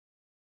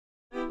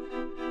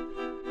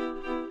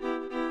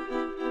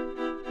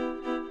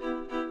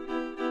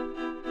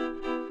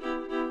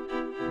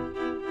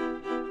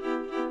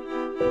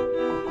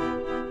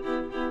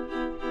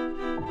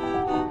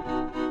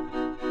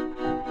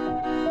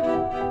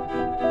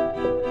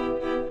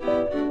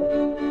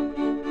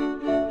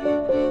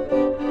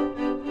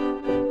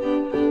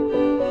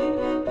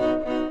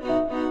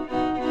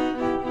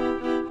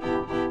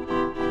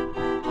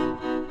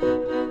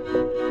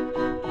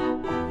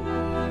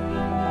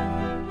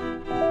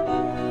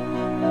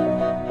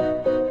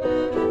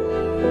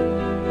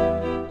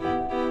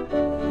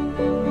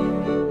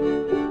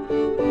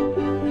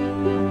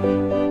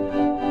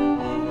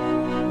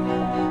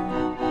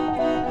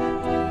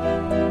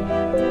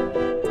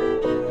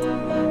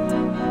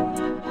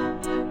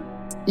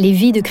Les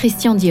vies de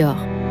Christian Dior.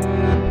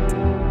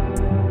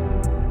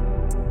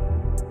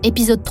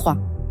 Épisode 3.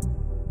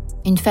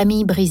 Une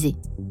famille brisée.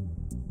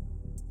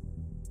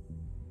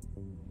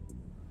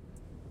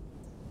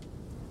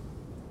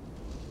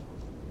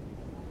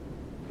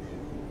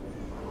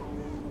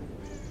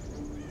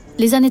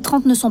 Les années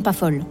 30 ne sont pas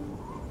folles.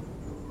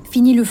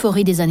 Fini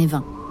l'euphorie des années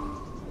 20.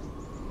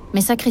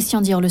 Mais ça,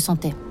 Christian Dior le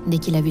sentait dès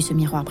qu'il a vu ce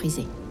miroir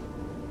brisé.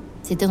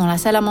 C'était dans la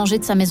salle à manger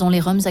de sa maison Les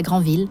Roms à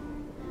Granville.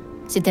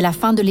 C'était la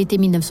fin de l'été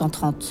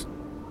 1930.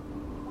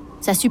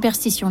 Sa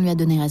superstition lui a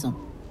donné raison.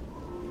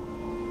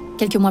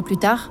 Quelques mois plus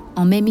tard,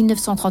 en mai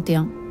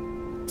 1931,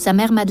 sa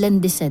mère Madeleine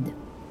décède.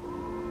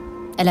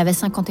 Elle avait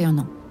 51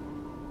 ans.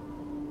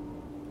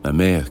 Ma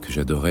mère, que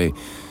j'adorais,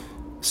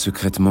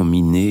 secrètement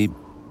minée,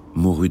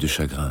 mourut de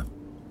chagrin.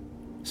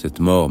 Cette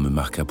mort me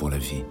marqua pour la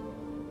vie.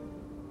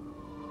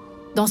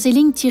 Dans ces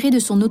lignes tirées de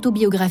son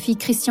autobiographie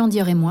Christian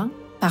Dior et moi,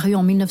 parue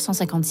en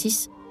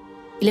 1956,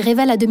 il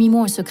révèle à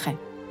demi-mot un secret.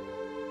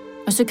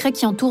 Un secret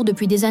qui entoure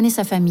depuis des années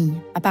sa famille,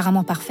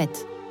 apparemment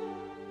parfaite.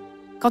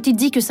 Quand il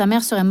dit que sa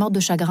mère serait morte de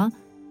chagrin,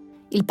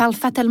 il parle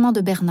fatalement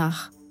de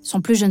Bernard,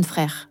 son plus jeune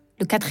frère,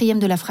 le 4e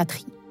de la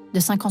fratrie, de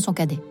 5 ans son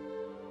cadet.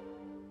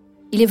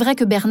 Il est vrai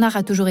que Bernard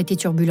a toujours été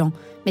turbulent,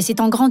 mais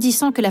c'est en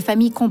grandissant que la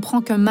famille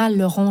comprend qu'un mal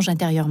le ronge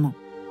intérieurement.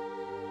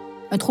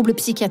 Un trouble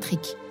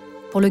psychiatrique,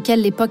 pour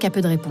lequel l'époque a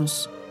peu de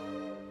réponses.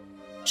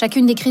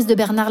 Chacune des crises de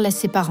Bernard laisse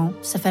ses parents,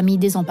 sa famille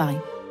désemparée.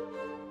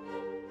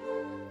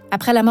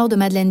 Après la mort de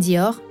Madeleine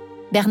Dior,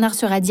 Bernard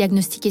sera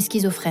diagnostiqué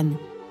schizophrène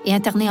et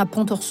interné à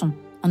Pont-Orson,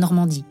 en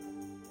Normandie.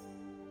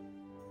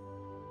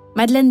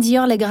 Madeleine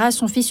Dior lèguera à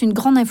son fils une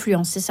grande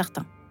influence, c'est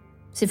certain.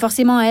 C'est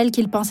forcément à elle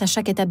qu'il pense à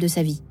chaque étape de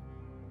sa vie.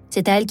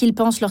 C'est à elle qu'il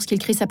pense lorsqu'il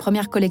crée sa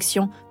première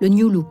collection, le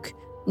New Look,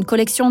 une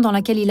collection dans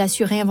laquelle il a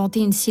su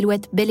réinventer une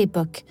silhouette belle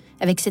époque,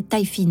 avec cette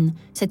taille fine,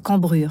 cette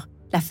cambrure,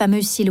 la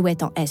fameuse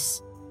silhouette en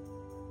S.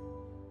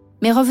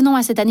 Mais revenons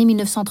à cette année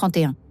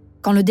 1931,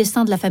 quand le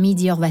destin de la famille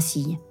Dior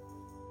vacille.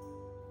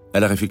 À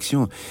la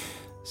réflexion,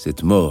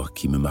 cette mort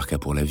qui me marqua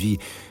pour la vie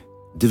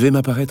devait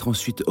m'apparaître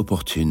ensuite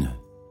opportune.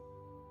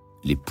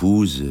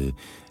 L'épouse,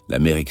 la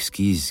mère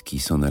exquise qui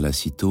s'en alla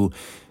si tôt,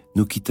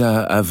 nous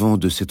quitta avant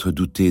de s'être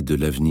douté de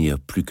l'avenir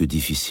plus que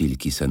difficile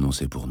qui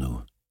s'annonçait pour nous.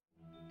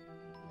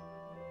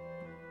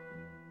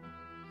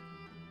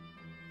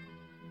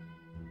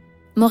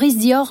 Maurice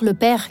Dior, le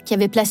père, qui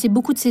avait placé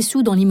beaucoup de ses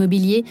sous dans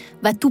l'immobilier,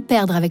 va tout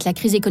perdre avec la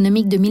crise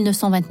économique de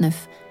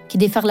 1929, qui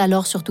déferle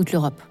alors sur toute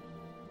l'Europe.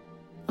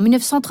 En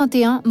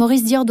 1931,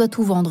 Maurice Dior doit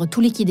tout vendre,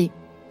 tout liquider.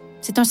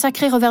 C'est un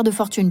sacré revers de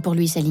fortune pour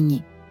lui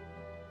s'aligner.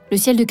 Le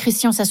ciel de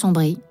Christian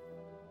s'assombrit,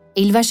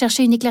 et il va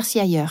chercher une éclaircie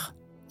ailleurs,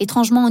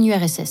 étrangement en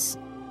URSS.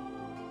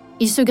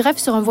 Il se greffe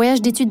sur un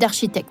voyage d'études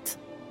d'architecte.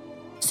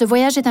 Ce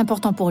voyage est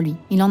important pour lui,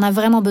 il en a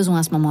vraiment besoin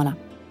à ce moment-là.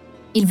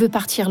 Il veut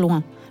partir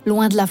loin,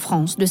 loin de la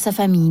France, de sa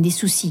famille, des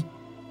soucis,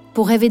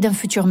 pour rêver d'un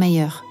futur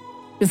meilleur,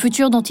 le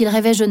futur dont il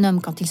rêvait jeune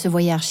homme quand il se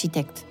voyait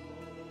architecte.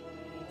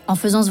 En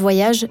faisant ce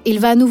voyage, il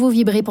va à nouveau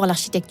vibrer pour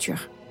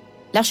l'architecture.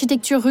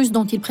 L'architecture russe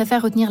dont il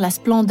préfère retenir la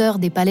splendeur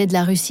des palais de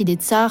la Russie des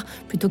tsars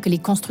plutôt que les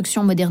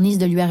constructions modernistes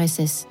de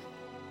l'URSS.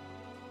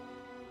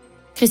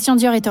 Christian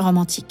Dior est un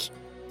romantique.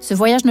 Ce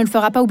voyage ne le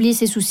fera pas oublier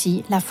ses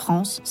soucis, la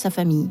France, sa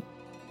famille.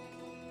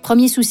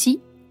 Premier souci,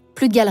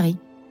 plus de galeries,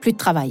 plus de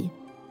travail.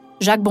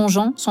 Jacques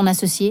Bonjean, son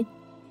associé,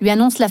 lui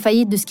annonce la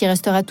faillite de ce qui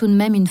restera tout de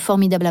même une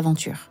formidable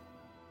aventure.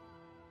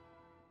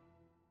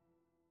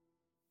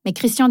 Mais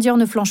Christian Dior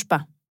ne flanche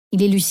pas.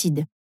 Il est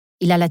lucide.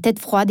 Il a la tête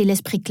froide et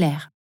l'esprit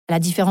clair, à la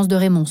différence de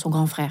Raymond, son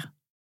grand frère.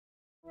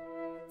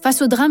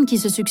 Face au drame qui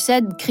se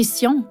succède,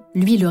 Christian,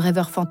 lui le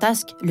rêveur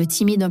fantasque, le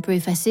timide un peu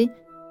effacé,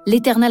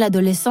 l'éternel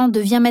adolescent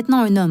devient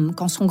maintenant un homme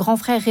quand son grand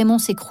frère Raymond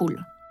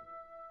s'écroule.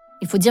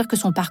 Il faut dire que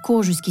son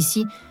parcours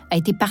jusqu'ici a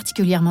été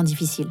particulièrement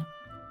difficile.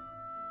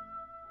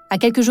 À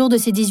quelques jours de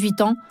ses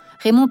 18 ans,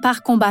 Raymond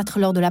part combattre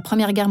lors de la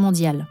Première Guerre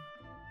mondiale.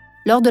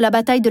 Lors de la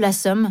bataille de la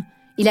Somme,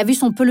 il a vu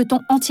son peloton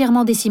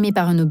entièrement décimé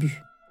par un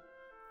obus.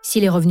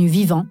 S'il est revenu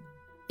vivant,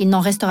 il n'en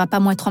restera pas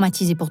moins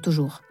traumatisé pour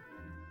toujours.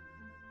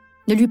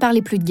 Ne lui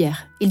parlez plus de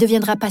guerre, il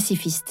deviendra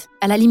pacifiste,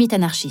 à la limite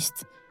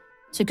anarchiste,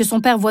 ce que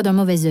son père voit d'un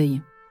mauvais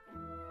œil.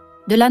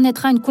 De là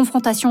naîtra une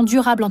confrontation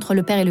durable entre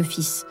le père et le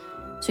fils,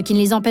 ce qui ne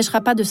les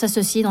empêchera pas de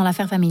s'associer dans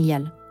l'affaire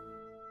familiale.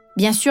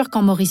 Bien sûr,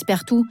 quand Maurice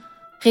perd tout,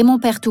 Raymond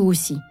perd tout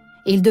aussi,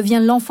 et il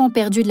devient l'enfant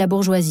perdu de la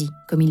bourgeoisie,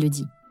 comme il le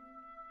dit.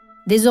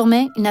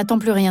 Désormais, il n'attend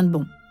plus rien de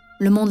bon.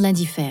 Le monde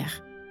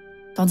l'indiffère.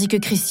 Tandis que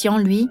Christian,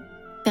 lui,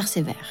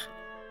 persévère.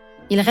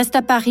 Il reste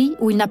à Paris,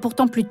 où il n'a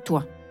pourtant plus de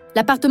toit.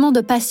 L'appartement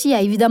de Passy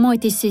a évidemment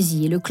été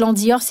saisi et le clan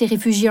Dior s'est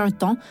réfugié un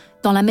temps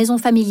dans la maison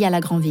familiale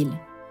à Granville.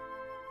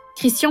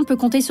 Christian peut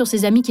compter sur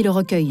ses amis qui le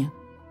recueillent.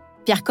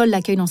 Pierre Coll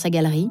l'accueille dans sa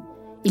galerie.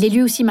 Il est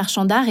lui aussi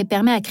marchand d'art et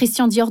permet à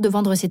Christian Dior de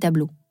vendre ses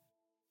tableaux.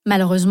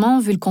 Malheureusement,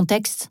 vu le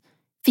contexte,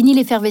 fini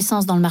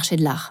l'effervescence dans le marché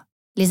de l'art.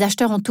 Les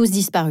acheteurs ont tous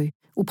disparu,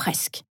 ou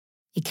presque.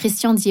 Et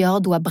Christian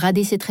Dior doit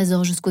brader ses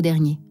trésors jusqu'au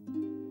dernier.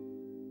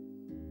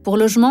 Pour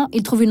logement,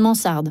 il trouve une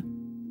mansarde.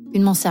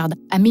 Une mansarde,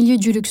 à milieu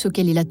du luxe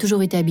auquel il a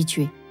toujours été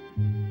habitué.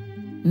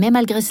 Mais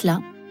malgré cela,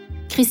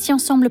 Christian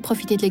semble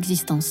profiter de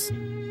l'existence.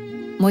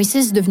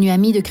 Moïse, devenu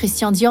ami de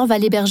Christian Dior, va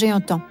l'héberger un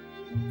temps,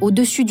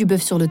 au-dessus du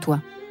bœuf sur le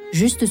toit,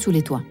 juste sous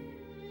les toits.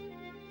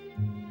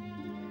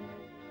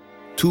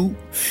 Tout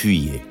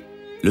fuyait.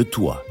 Le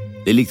toit,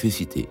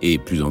 l'électricité et,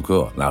 plus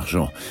encore,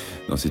 l'argent,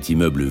 dans cet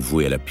immeuble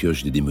voué à la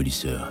pioche des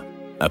démolisseurs,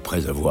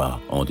 après avoir,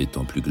 en des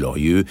temps plus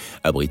glorieux,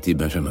 abrité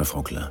Benjamin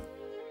Franklin.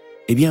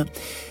 Eh bien,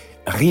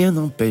 rien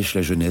n'empêche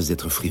la jeunesse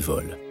d'être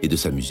frivole et de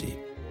s'amuser.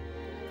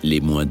 Les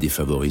moins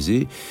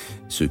défavorisés,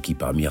 ceux qui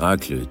par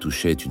miracle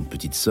touchaient une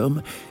petite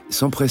somme,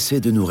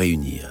 s'empressaient de nous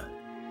réunir.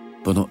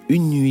 Pendant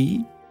une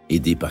nuit,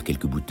 aidés par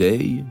quelques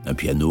bouteilles, un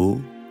piano,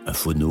 un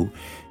phono,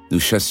 nous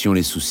chassions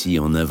les soucis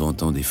en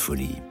inventant des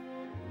folies.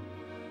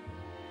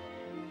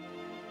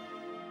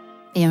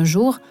 Et un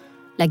jour,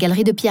 la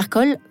galerie de Pierre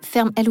Coll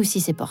ferme elle aussi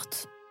ses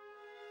portes.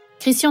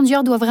 Christian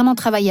Dior doit vraiment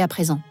travailler à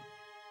présent.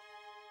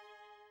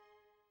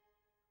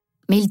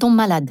 Mais il tombe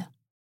malade.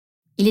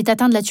 Il est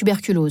atteint de la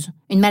tuberculose,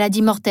 une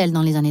maladie mortelle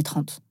dans les années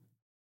 30.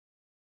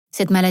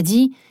 Cette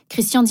maladie,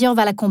 Christian Dior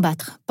va la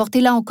combattre,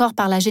 porté là encore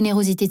par la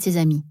générosité de ses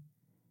amis.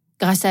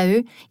 Grâce à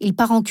eux, il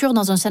part en cure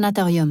dans un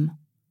sanatorium.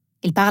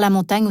 Il part à la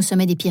montagne au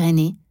sommet des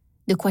Pyrénées,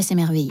 de quoi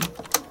s'émerveiller.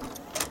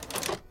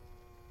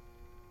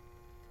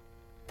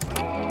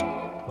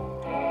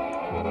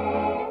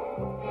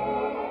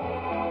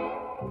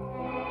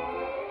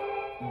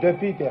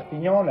 Depuis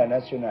Perpignan, la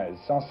nationale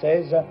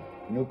 116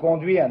 nous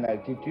conduit en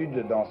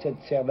altitude dans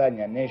cette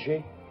Cerdagne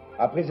enneigée,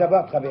 après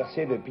avoir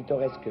traversé de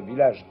pittoresques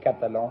villages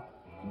catalans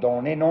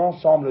dont les noms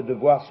semblent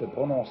devoir se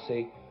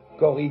prononcer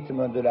qu'au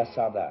rythme de la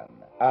sardane.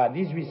 À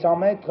 1800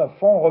 mètres,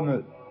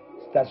 Font-Romeu,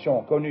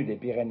 station connue des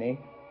Pyrénées,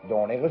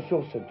 dont les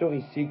ressources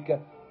touristiques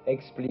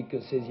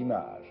expliquent ces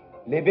images.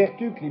 Les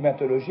vertus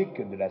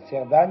climatologiques de la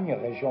Cerdagne,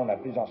 région la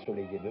plus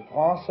ensoleillée de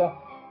France,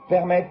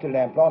 permettent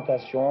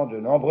l'implantation de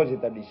nombreux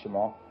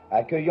établissements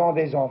accueillant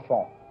des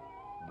enfants,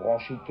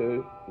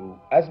 bronchiteux ou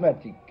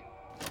asthmatiques.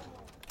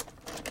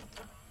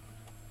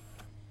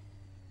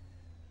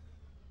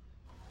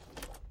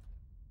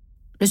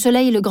 Le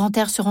soleil et le grand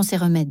air seront ses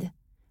remèdes.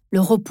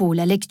 Le repos,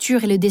 la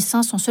lecture et le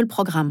dessin sont seul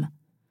programme.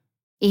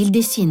 Et il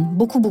dessine,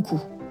 beaucoup.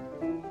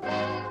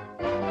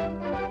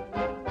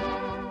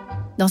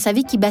 Dans sa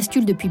vie qui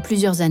bascule depuis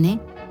plusieurs années,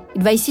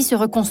 il va ici se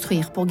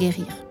reconstruire pour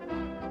guérir.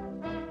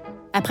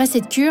 Après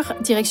cette cure,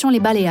 direction les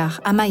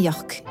Baléares, à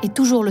Majorque, et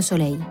toujours le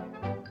soleil.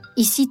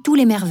 Ici, tout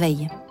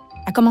l'émerveille,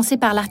 à commencer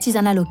par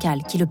l'artisanat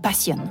local qui le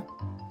passionne.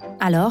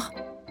 Alors,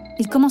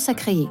 il commence à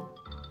créer,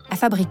 à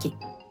fabriquer.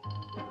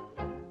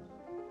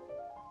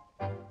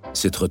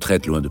 Cette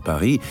retraite loin de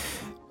Paris,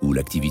 où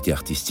l'activité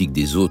artistique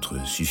des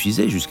autres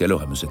suffisait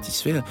jusqu'alors à me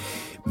satisfaire,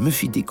 me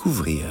fit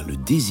découvrir le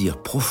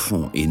désir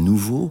profond et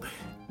nouveau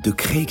de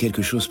créer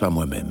quelque chose par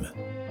moi-même.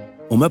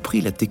 On m'apprit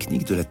la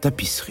technique de la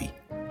tapisserie,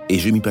 et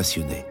je m'y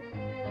passionnais.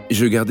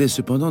 Je gardais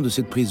cependant de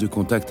cette prise de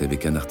contact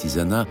avec un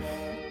artisanat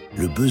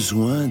le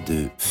besoin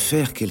de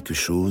faire quelque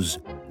chose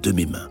de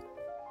mes mains.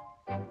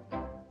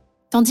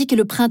 Tandis que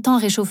le printemps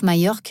réchauffe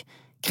Majorque,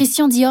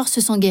 Christian Dior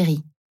se sent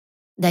guéri.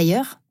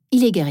 D'ailleurs,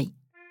 il est guéri.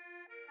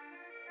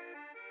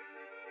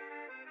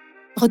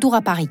 Retour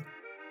à Paris.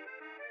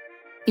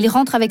 Il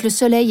rentre avec le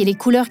soleil et les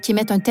couleurs qui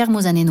mettent un terme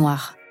aux années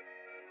noires.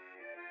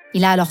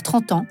 Il a alors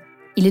 30 ans,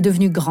 il est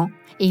devenu grand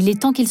et il est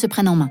temps qu'il se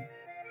prenne en main.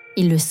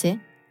 Il le sait,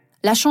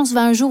 la chance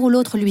va un jour ou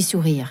l'autre lui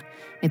sourire,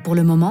 mais pour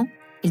le moment,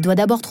 il doit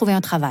d'abord trouver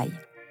un travail.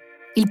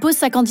 Il pose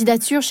sa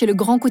candidature chez le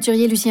grand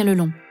couturier Lucien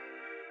Lelon.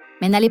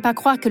 Mais n'allez pas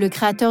croire que le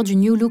créateur du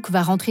New Look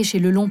va rentrer chez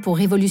Lelon pour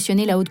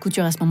révolutionner la haute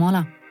couture à ce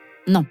moment-là.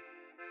 Non,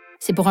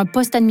 c'est pour un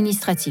poste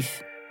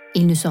administratif. Et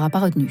il ne sera pas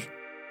retenu.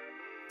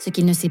 Ce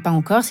qu'il ne sait pas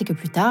encore, c'est que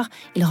plus tard,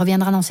 il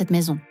reviendra dans cette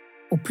maison,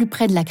 au plus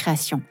près de la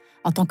création,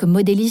 en tant que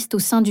modéliste au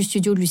sein du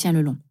studio de Lucien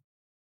Lelon.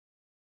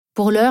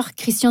 Pour l'heure,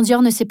 Christian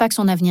Dior ne sait pas que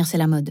son avenir, c'est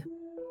la mode.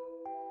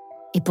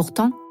 Et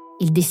pourtant,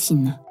 il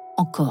dessine,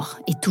 encore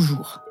et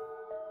toujours.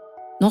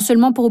 Non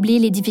seulement pour oublier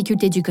les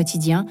difficultés du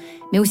quotidien,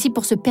 mais aussi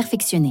pour se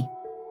perfectionner.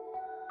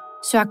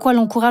 Ce à quoi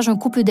l'encourage un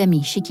couple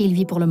d'amis chez qui il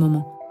vit pour le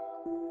moment.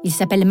 Ils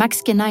s'appellent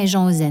Max Kenna et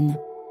Jean Ozen.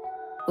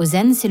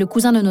 Ozen, c'est le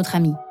cousin de notre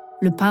ami,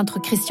 le peintre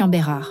Christian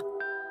Bérard.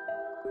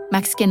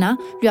 Max Kenna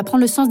lui apprend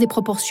le sens des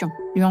proportions,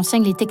 lui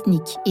enseigne les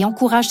techniques et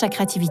encourage sa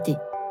créativité.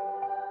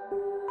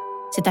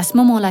 C'est à ce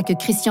moment-là que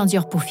Christian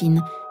Dior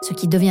peaufine ce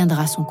qui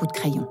deviendra son coup de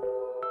crayon.